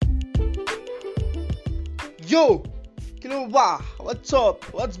Yo, Kilowa, what's up?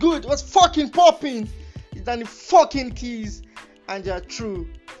 What's good? What's fucking popping? It's Danny fucking Keys, and you're true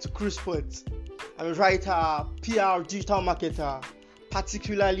to Cruise Sports. I'm a writer, PR, digital marketer,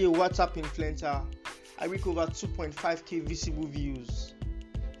 particularly a WhatsApp influencer. I reach over 2.5k visible views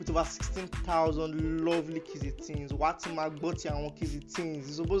with over 16,000 lovely Kizzy teens. What's my body and Kizzy teens?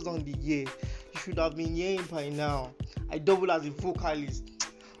 It's supposed to be here. You should have been hearing by now. I double as a vocalist.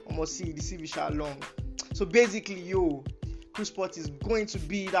 Almost see the CV shall long. So basically, Cruise Sport is going to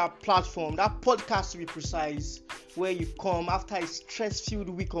be that platform, that podcast to be precise, where you come after a stress-filled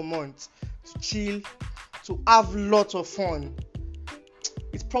week or month to chill, to have lots of fun.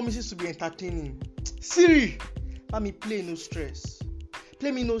 It promises to be entertaining. Siri, let me play no stress.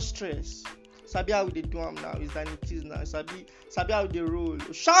 Play me no stress. Sabi how they do am now. Is that it is now? Sabi how they roll.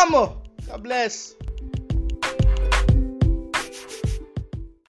 Shamo, God bless.